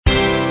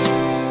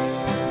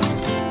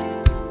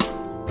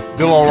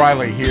Bill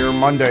O'Reilly here,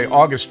 Monday,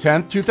 August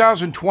 10th,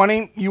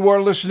 2020. You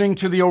are listening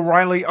to the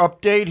O'Reilly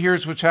Update.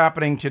 Here's what's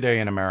happening today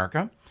in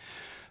America.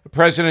 The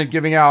president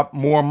giving out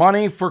more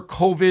money for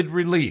COVID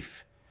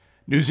relief.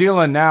 New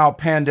Zealand now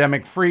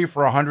pandemic-free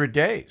for 100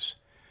 days.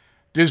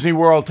 Disney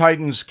World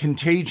tightens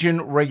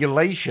contagion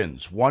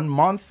regulations 1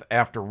 month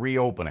after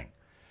reopening.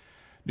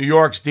 New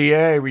York's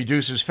DA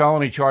reduces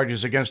felony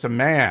charges against a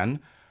man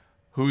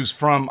who's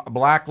from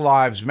Black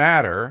Lives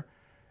Matter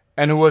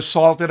and who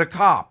assaulted a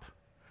cop.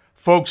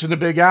 Folks in the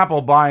Big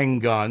Apple buying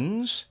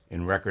guns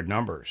in record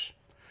numbers.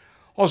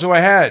 Also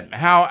ahead,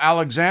 how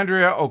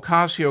Alexandria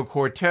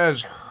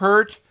Ocasio-Cortez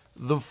hurt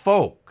the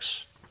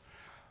folks.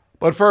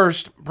 But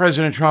first,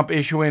 President Trump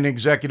issuing an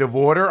executive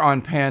order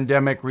on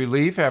pandemic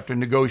relief after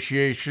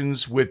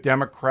negotiations with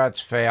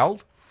Democrats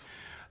failed.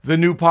 The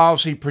new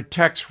policy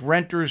protects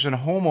renters and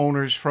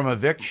homeowners from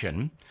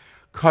eviction,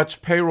 cuts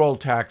payroll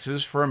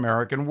taxes for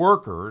American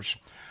workers.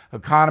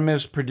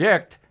 Economists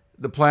predict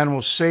the plan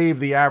will save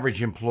the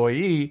average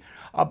employee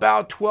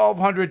about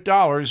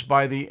 $1,200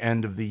 by the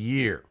end of the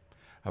year.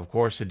 Of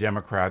course, the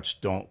Democrats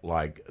don't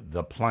like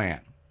the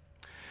plan.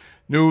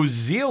 New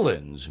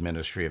Zealand's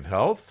Ministry of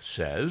Health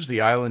says the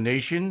island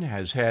nation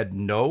has had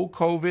no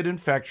COVID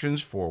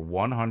infections for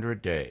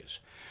 100 days.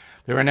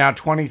 There are now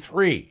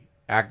 23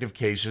 active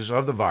cases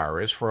of the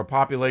virus for a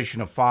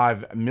population of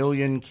 5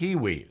 million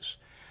Kiwis.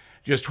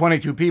 Just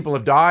 22 people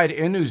have died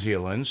in New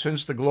Zealand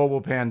since the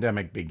global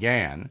pandemic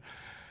began.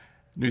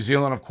 New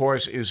Zealand, of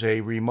course, is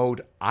a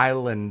remote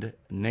island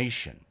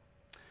nation.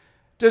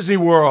 Disney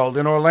World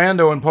in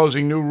Orlando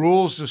imposing new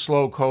rules to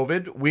slow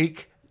COVID,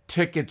 weak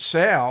ticket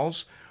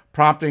sales,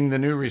 prompting the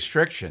new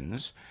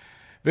restrictions.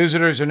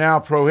 Visitors are now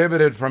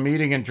prohibited from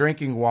eating and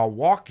drinking while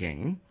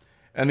walking,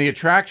 and the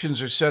attractions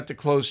are set to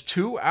close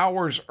 2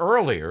 hours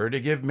earlier to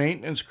give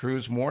maintenance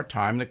crews more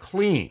time to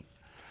clean.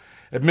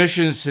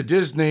 Admissions to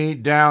Disney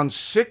down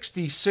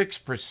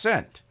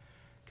 66%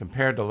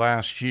 compared to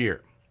last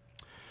year.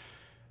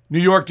 New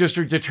York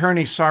District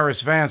Attorney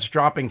Cyrus Vance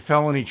dropping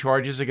felony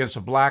charges against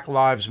a Black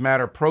Lives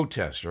Matter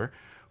protester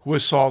who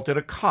assaulted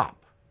a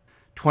cop.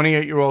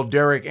 28-year-old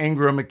Derek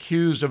Ingram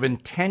accused of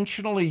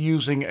intentionally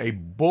using a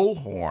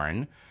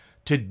bullhorn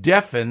to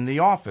deafen the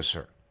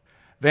officer.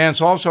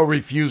 Vance also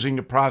refusing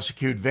to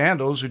prosecute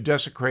vandals who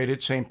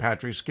desecrated St.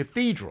 Patrick's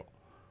Cathedral.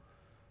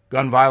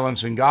 Gun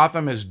violence in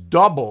Gotham has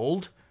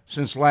doubled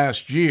since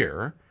last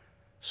year,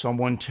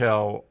 someone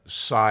tell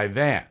Cy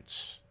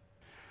Vance.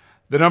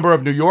 The number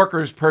of New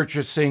Yorkers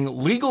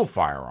purchasing legal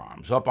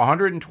firearms up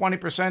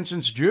 120%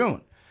 since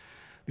June.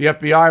 The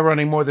FBI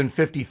running more than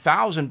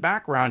 50,000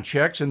 background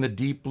checks in the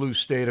deep blue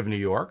state of New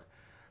York.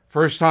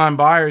 First-time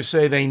buyers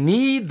say they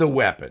need the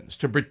weapons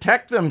to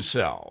protect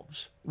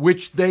themselves,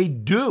 which they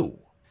do.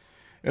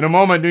 In a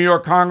moment, New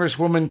York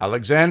Congresswoman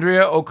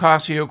Alexandria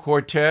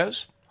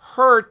Ocasio-Cortez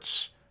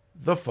hurts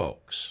the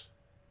folks.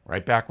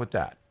 Right back with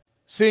that.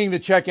 Seeing the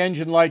check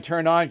engine light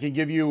turn on can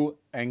give you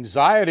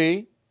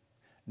anxiety,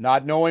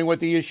 not knowing what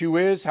the issue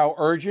is, how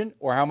urgent,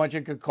 or how much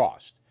it could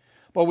cost.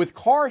 But with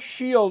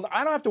CarShield,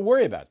 I don't have to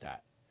worry about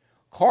that.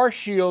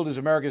 CarShield is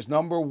America's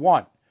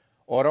 #1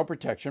 auto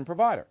protection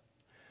provider.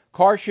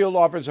 CarShield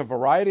offers a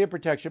variety of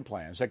protection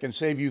plans that can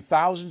save you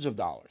thousands of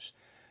dollars.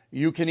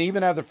 You can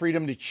even have the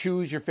freedom to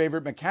choose your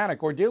favorite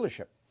mechanic or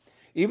dealership.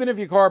 Even if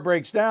your car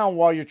breaks down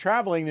while you're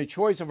traveling, the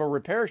choice of a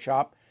repair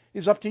shop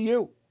is up to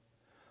you.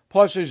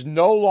 Plus, there's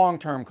no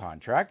long-term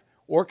contract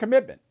or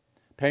commitment.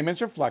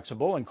 Payments are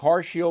flexible, and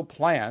CarShield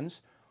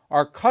plans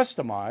are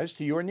customized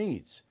to your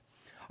needs.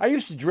 I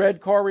used to dread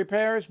car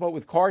repairs, but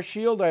with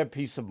CarShield, I have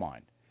peace of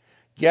mind.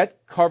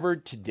 Get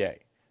covered today.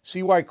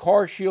 See why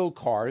CarShield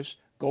cars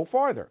go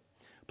farther.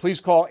 Please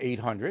call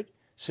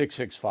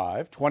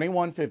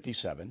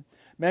 800-665-2157,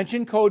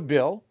 mention code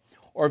BILL,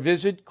 or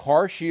visit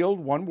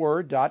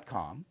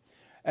carshieldoneword.com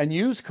and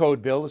use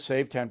code BILL to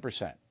save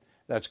 10%.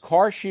 That's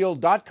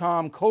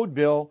carshield.com, code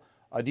BILL.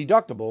 A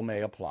deductible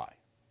may apply.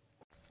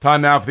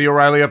 Time now for the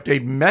O'Reilly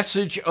Update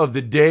message of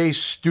the day: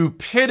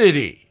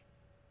 stupidity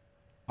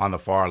on the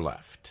far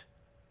left.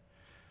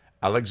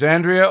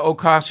 Alexandria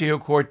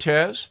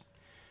Ocasio-Cortez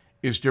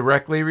is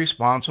directly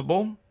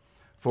responsible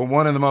for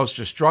one of the most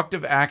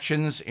destructive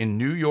actions in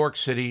New York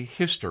City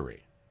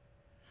history.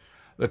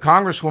 The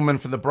Congresswoman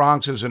from the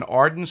Bronx is an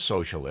ardent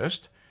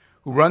socialist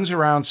who runs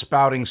around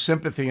spouting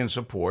sympathy and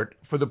support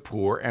for the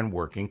poor and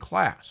working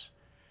class.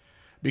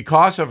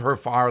 Because of her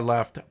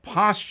far-left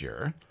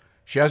posture,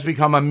 she has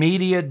become a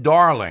media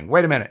darling.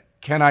 Wait a minute,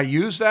 can I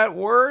use that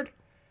word?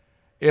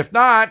 If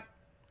not,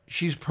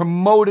 she's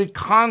promoted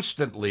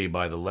constantly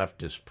by the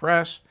leftist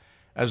press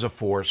as a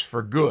force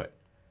for good.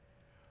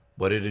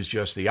 But it is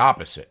just the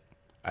opposite,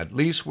 at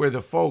least where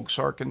the folks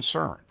are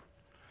concerned.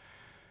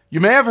 You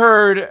may have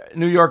heard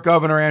New York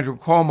Governor Andrew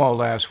Cuomo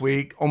last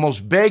week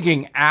almost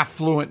begging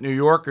affluent New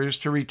Yorkers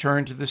to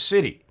return to the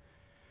city.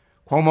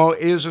 Cuomo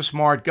is a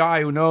smart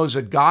guy who knows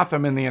that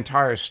Gotham and the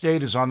entire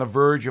state is on the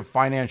verge of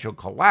financial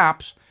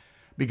collapse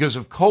because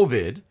of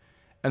COVID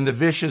and the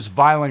vicious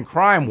violent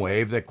crime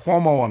wave that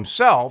Cuomo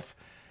himself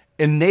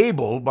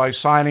enabled by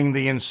signing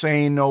the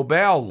insane no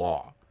bail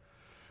law.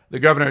 The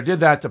governor did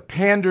that to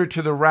pander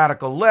to the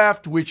radical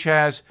left, which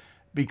has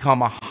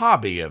become a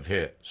hobby of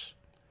his.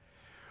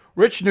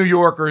 Rich New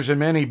Yorkers and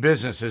many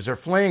businesses are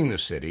fleeing the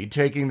city,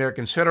 taking their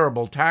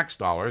considerable tax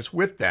dollars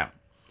with them.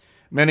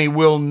 Many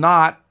will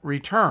not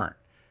return,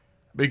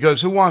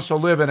 because who wants to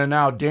live in a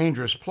now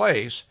dangerous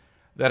place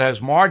that has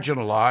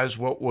marginalized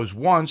what was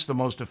once the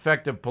most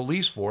effective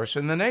police force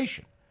in the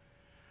nation?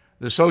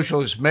 The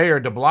socialist mayor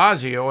de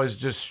Blasio has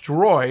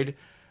destroyed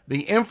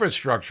the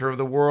infrastructure of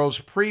the world's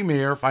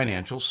premier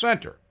financial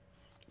center.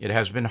 It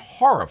has been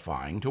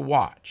horrifying to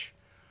watch.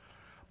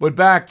 But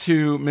back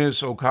to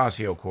Ms.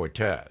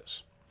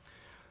 Ocasio-Cortez.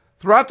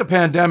 Throughout the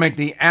pandemic,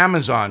 the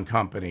Amazon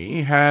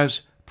company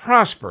has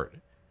prospered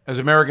as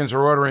Americans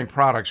are ordering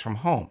products from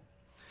home.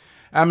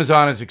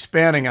 Amazon is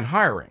expanding and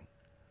hiring.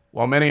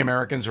 While many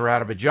Americans are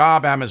out of a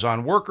job,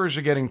 Amazon workers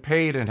are getting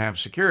paid and have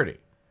security.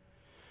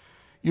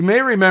 You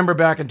may remember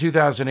back in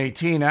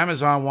 2018,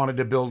 Amazon wanted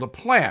to build a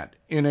plant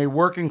in a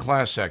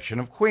working-class section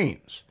of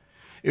Queens.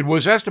 It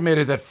was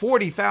estimated that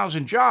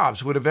 40,000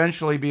 jobs would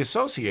eventually be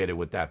associated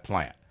with that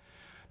plant,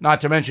 not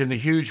to mention the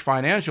huge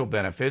financial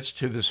benefits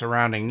to the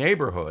surrounding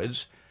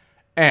neighborhoods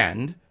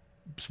and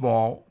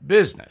small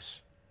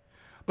business.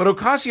 But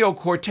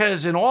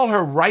Ocasio-Cortez, in all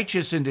her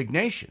righteous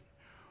indignation,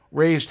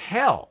 raised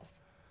hell,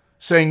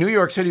 saying New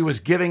York City was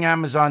giving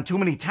Amazon too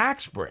many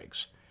tax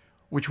breaks,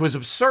 which was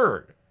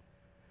absurd.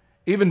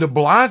 Even de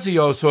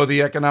Blasio saw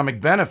the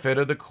economic benefit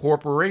of the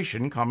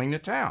corporation coming to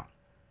town.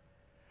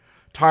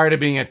 Tired of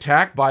being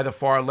attacked by the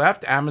far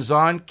left,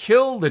 Amazon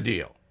killed the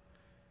deal,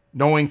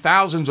 knowing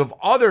thousands of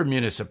other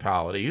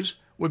municipalities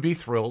would be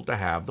thrilled to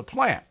have the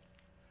plant.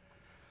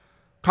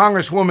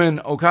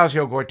 Congresswoman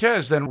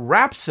Ocasio-Cortez then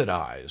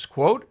rhapsodized,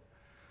 quote,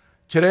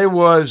 "Today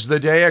was the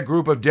day a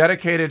group of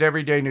dedicated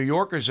everyday New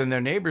Yorkers and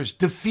their neighbors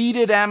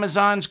defeated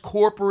Amazon's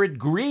corporate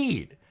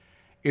greed,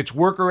 its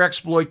worker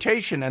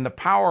exploitation, and the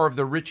power of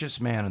the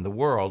richest man in the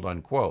world,"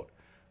 unquote.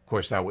 Of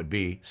course, that would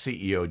be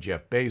CEO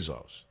Jeff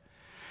Bezos.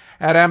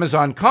 Had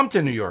Amazon come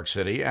to New York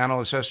City,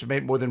 analysts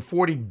estimate more than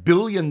 $40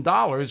 billion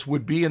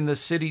would be in the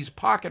city's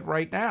pocket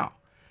right now.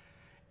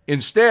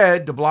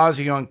 Instead, de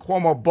Blasio and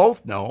Cuomo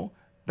both know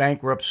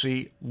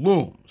bankruptcy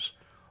looms.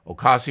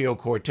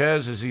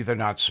 Ocasio-Cortez is either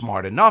not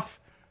smart enough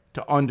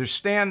to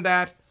understand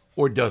that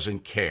or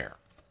doesn't care.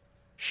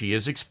 She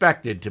is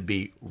expected to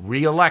be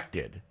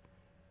reelected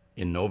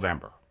in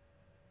November.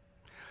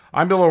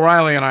 I'm Bill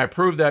O'Reilly, and I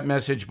approve that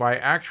message by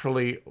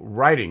actually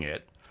writing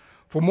it.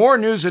 For more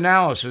news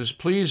analysis,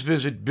 please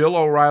visit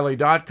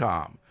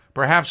BillO'Reilly.com,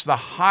 perhaps the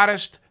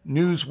hottest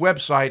news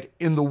website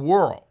in the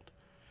world.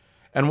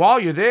 And while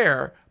you're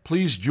there,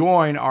 please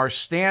join our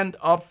Stand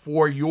Up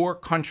For Your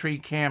Country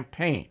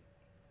campaign.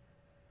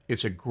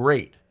 It's a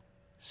great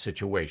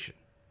situation.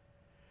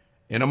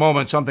 In a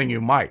moment, something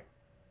you might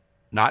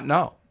not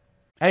know.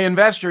 Hey,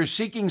 investors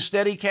seeking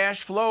steady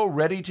cash flow,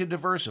 ready to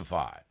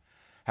diversify.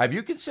 Have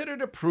you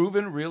considered a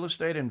proven real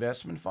estate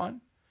investment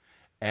fund?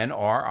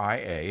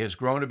 NRIA has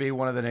grown to be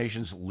one of the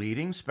nation's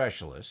leading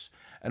specialists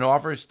and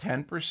offers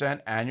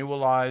 10%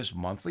 annualized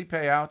monthly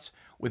payouts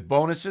with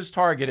bonuses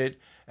targeted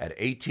at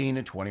 18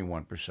 and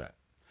 21%.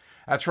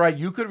 That's right,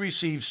 you could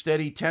receive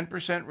steady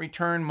 10%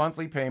 return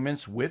monthly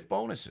payments with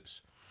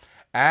bonuses.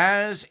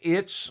 As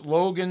its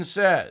slogan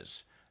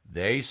says,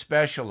 they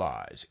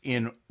specialize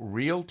in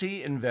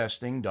realty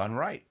investing done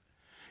right.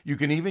 You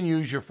can even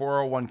use your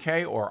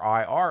 401k or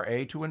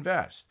IRA to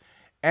invest.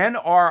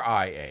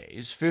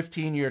 NRIA's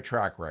 15-year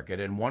track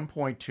record and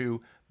 $1.2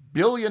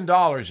 billion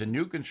in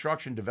new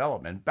construction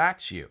development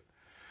backs you.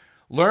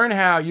 Learn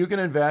how you can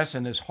invest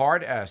in this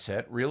hard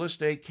asset real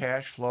estate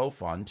cash flow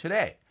fund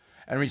today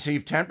and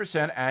receive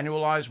 10%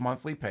 annualized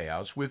monthly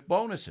payouts with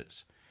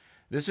bonuses.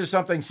 This is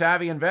something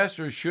savvy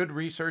investors should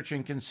research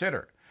and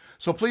consider.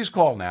 So please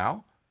call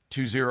now,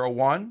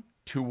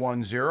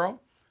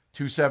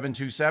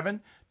 201-210-2727,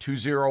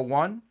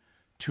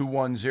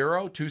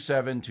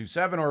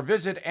 201-210-2727, or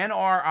visit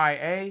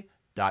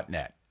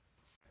nria.net.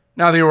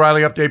 Now, the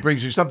O'Reilly Update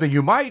brings you something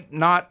you might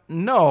not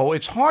know.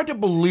 It's hard to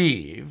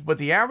believe, but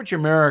the average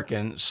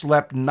American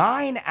slept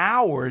 9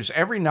 hours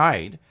every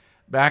night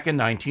back in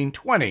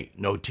 1920.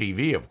 No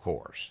TV, of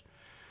course.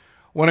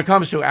 When it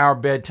comes to our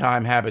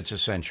bedtime habits a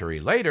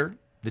century later,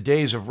 the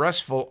days of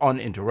restful,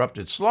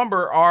 uninterrupted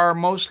slumber are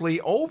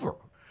mostly over.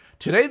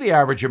 Today, the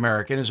average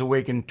American is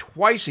awakened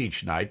twice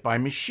each night by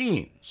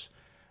machines.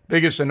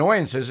 Biggest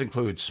annoyances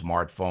include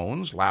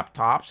smartphones,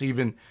 laptops,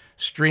 even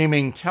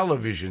streaming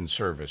television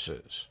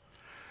services.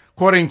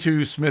 According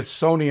to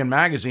Smithsonian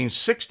Magazine,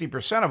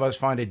 60% of us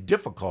find it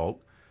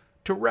difficult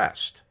to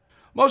rest.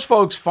 Most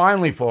folks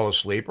finally fall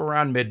asleep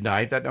around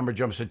midnight. That number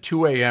jumps to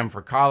 2 a.m.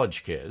 for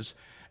college kids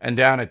and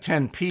down at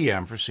 10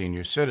 p.m. for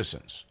senior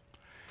citizens.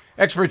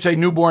 Experts say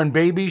newborn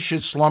babies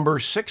should slumber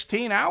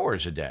 16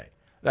 hours a day.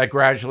 That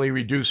gradually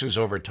reduces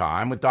over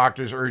time, with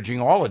doctors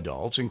urging all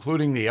adults,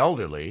 including the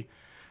elderly,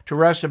 to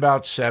rest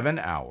about 7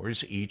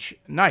 hours each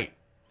night.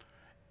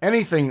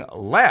 Anything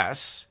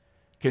less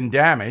can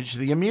damage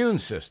the immune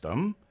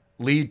system,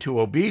 lead to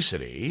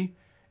obesity,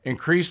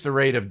 increase the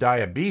rate of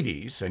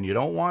diabetes, and you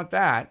don't want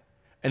that,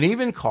 and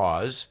even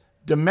cause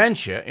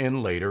dementia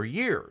in later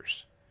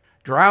years.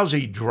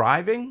 Drowsy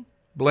driving,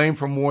 blamed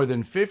for more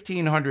than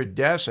 1,500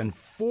 deaths and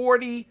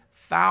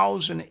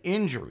 40,000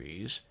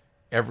 injuries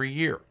every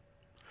year.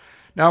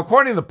 Now,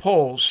 according to the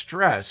polls,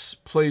 stress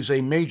plays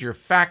a major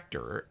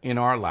factor in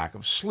our lack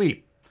of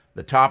sleep.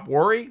 The top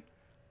worry?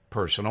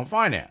 Personal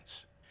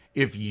finance.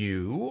 If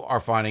you are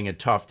finding it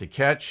tough to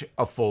catch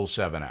a full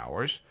 7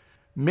 hours,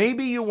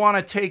 maybe you want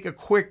to take a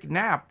quick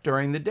nap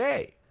during the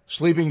day.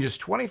 Sleeping just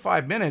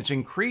 25 minutes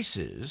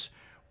increases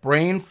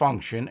brain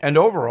function and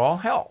overall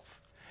health.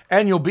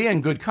 And you'll be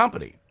in good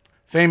company.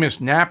 Famous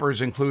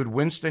nappers include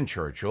Winston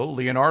Churchill,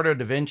 Leonardo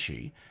da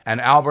Vinci,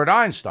 and Albert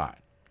Einstein.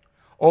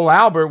 Old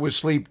Albert would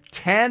sleep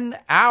 10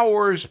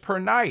 hours per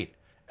night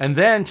and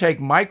then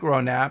take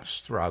micro naps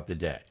throughout the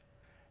day.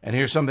 And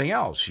here's something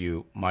else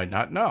you might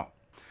not know.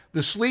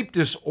 The sleep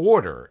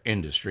disorder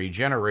industry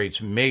generates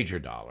major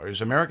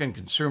dollars. American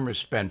consumers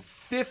spent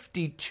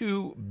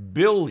 $52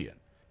 billion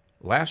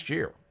last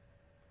year.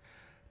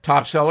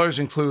 Top sellers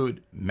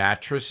include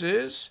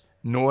mattresses,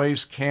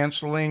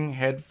 noise-canceling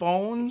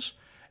headphones,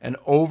 and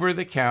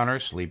over-the-counter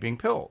sleeping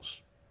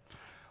pills.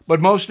 But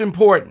most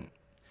important,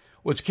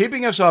 what's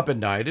keeping us up at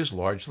night is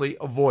largely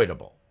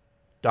avoidable.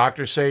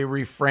 Doctors say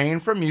refrain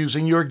from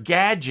using your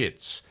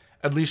gadgets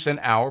at least an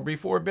hour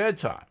before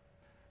bedtime.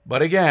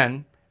 But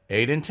again,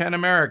 8 in 10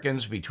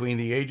 Americans between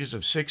the ages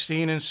of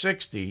 16 and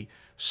 60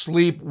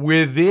 sleep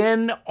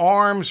within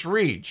arm's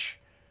reach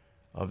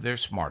of their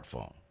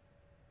smartphone.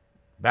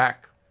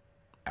 Back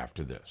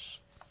after this.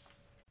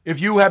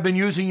 If you have been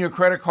using your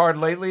credit card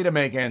lately to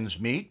make ends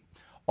meet,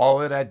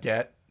 all of that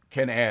debt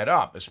can add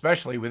up,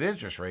 especially with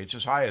interest rates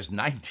as high as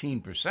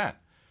 19%.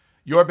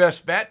 Your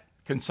best bet?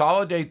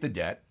 Consolidate the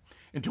debt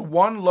into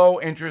one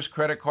low-interest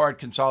credit card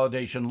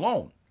consolidation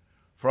loan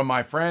from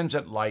my friends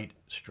at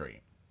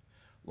Lightstream.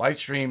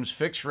 Lightstream's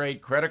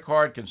fixed-rate credit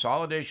card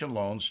consolidation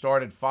loans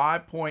start at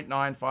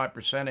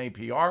 5.95%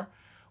 APR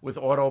with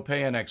auto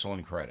pay and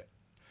excellent credit.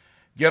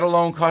 Get a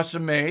loan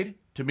custom-made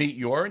to meet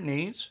your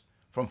needs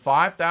from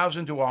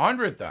 $5,000 to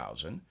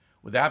 $100,000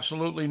 with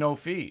absolutely no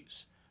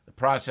fees. The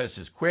process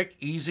is quick,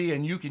 easy,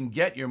 and you can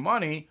get your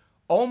money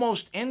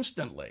almost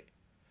instantly.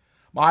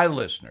 My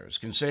listeners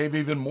can save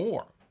even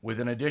more with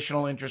an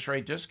additional interest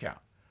rate discount.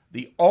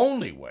 The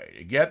only way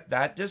to get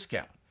that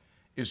discount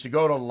is to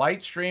go to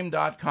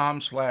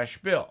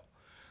lightstream.com/bill.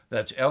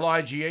 That's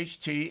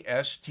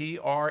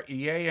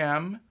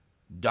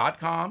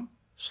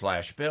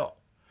lightstream.com/bill.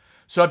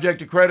 Subject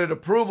to credit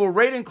approval.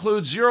 Rate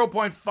includes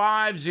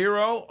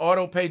 0.50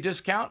 auto pay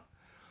discount.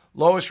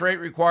 Lowest rate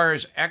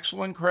requires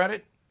excellent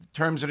credit.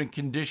 Terms and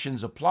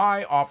conditions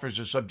apply. Offers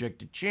are subject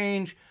to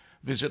change.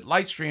 Visit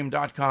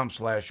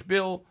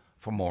lightstream.com/bill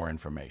for more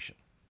information.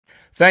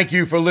 Thank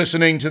you for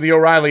listening to the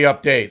O'Reilly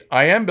Update.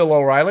 I am Bill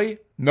O'Reilly.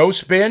 No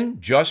spin,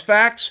 just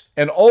facts,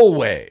 and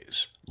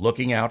always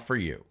looking out for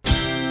you.